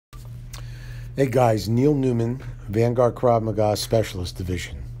Hey guys, Neil Newman, Vanguard Krav Maga Specialist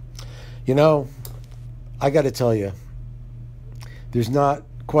Division. You know, I got to tell you, there's not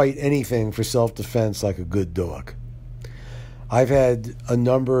quite anything for self-defense like a good dog. I've had a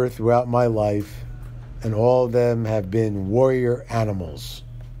number throughout my life, and all of them have been warrior animals.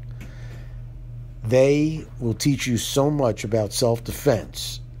 They will teach you so much about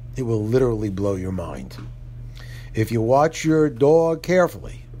self-defense, it will literally blow your mind. If you watch your dog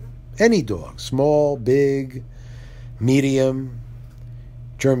carefully, any dog, small, big, medium,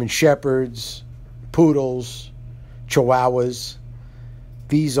 German Shepherds, Poodles, Chihuahuas,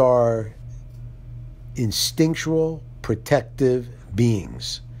 these are instinctual, protective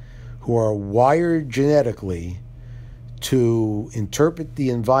beings who are wired genetically to interpret the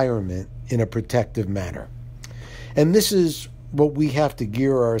environment in a protective manner. And this is what we have to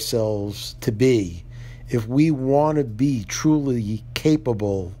gear ourselves to be if we want to be truly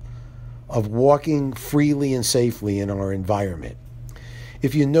capable of walking freely and safely in our environment.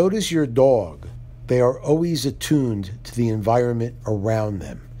 If you notice your dog, they are always attuned to the environment around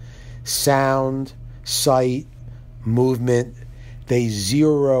them. Sound, sight, movement, they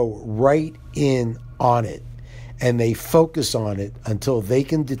zero right in on it, and they focus on it until they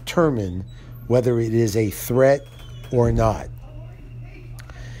can determine whether it is a threat or not.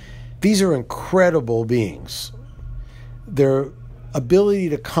 These are incredible beings. Their ability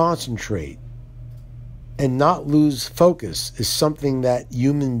to concentrate and not lose focus is something that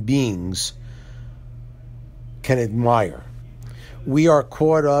human beings can admire. We are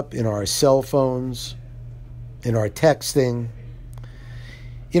caught up in our cell phones, in our texting,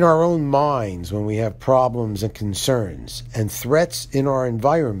 in our own minds when we have problems and concerns, and threats in our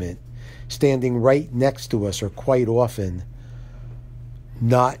environment standing right next to us are quite often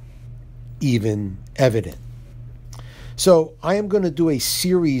not even evident. So I am going to do a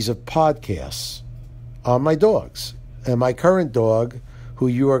series of podcasts on my dogs. And my current dog, who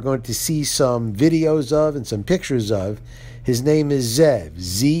you are going to see some videos of and some pictures of, his name is Zev,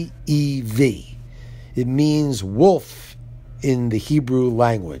 Z-E-V. It means wolf in the Hebrew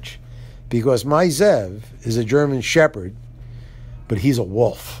language, because my Zev is a German Shepherd, but he's a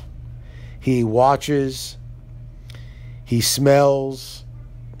wolf. He watches, he smells,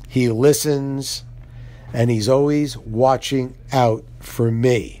 he listens, and he's always watching out for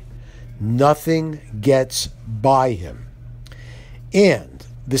me. Nothing gets by him. And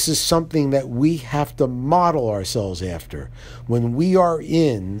this is something that we have to model ourselves after. When we are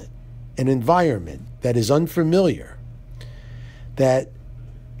in an environment that is unfamiliar, that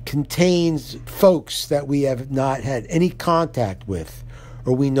contains folks that we have not had any contact with,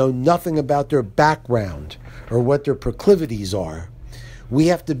 or we know nothing about their background or what their proclivities are, we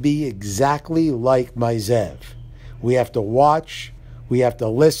have to be exactly like my Zev. We have to watch, we have to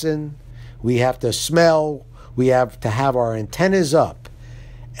listen, we have to smell, we have to have our antennas up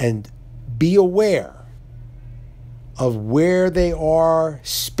and be aware of where they are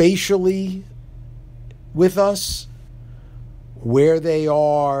spatially with us, where they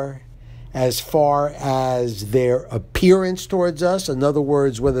are as far as their appearance towards us. In other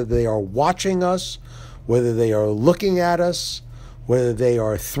words, whether they are watching us, whether they are looking at us, whether they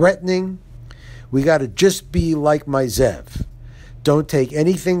are threatening. We got to just be like my Zev. Don't take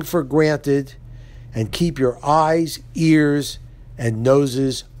anything for granted, and keep your eyes, ears, and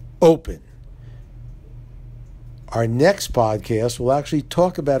noses open. Our next podcast will actually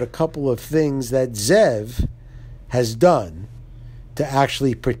talk about a couple of things that Zev has done to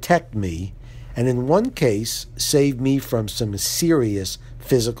actually protect me, and in one case, save me from some serious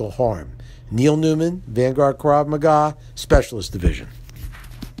physical harm. Neil Newman, Vanguard Krav Maga, Specialist Division.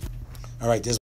 All right,